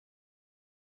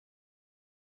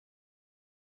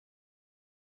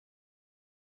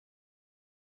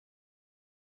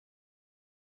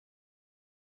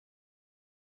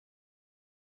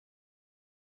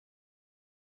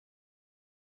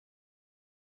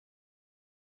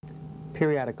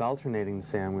Periodic alternating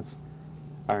nystagmus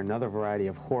are another variety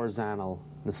of horizontal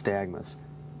nystagmus.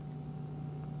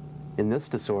 In this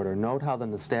disorder, note how the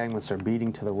nystagmus are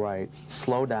beating to the right,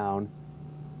 slow down,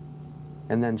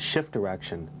 and then shift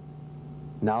direction.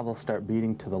 Now they'll start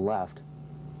beating to the left.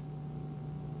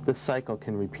 This cycle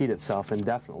can repeat itself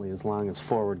indefinitely as long as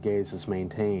forward gaze is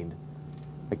maintained.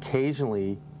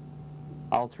 Occasionally,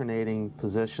 alternating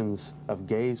positions of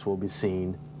gaze will be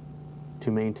seen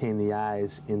to maintain the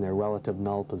eyes in their relative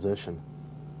null position.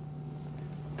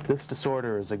 This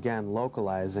disorder is again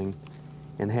localizing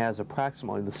and has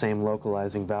approximately the same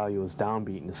localizing value as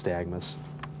downbeat nystagmus.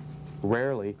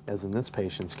 Rarely, as in this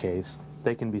patient's case,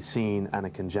 they can be seen on a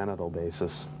congenital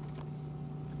basis.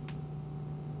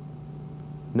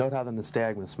 Note how the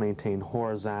nystagmus maintain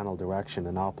horizontal direction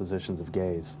in all positions of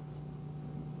gaze,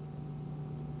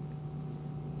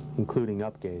 including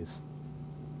up gaze.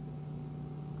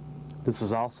 This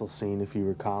is also seen, if you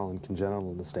recall, in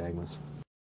congenital nystagmus.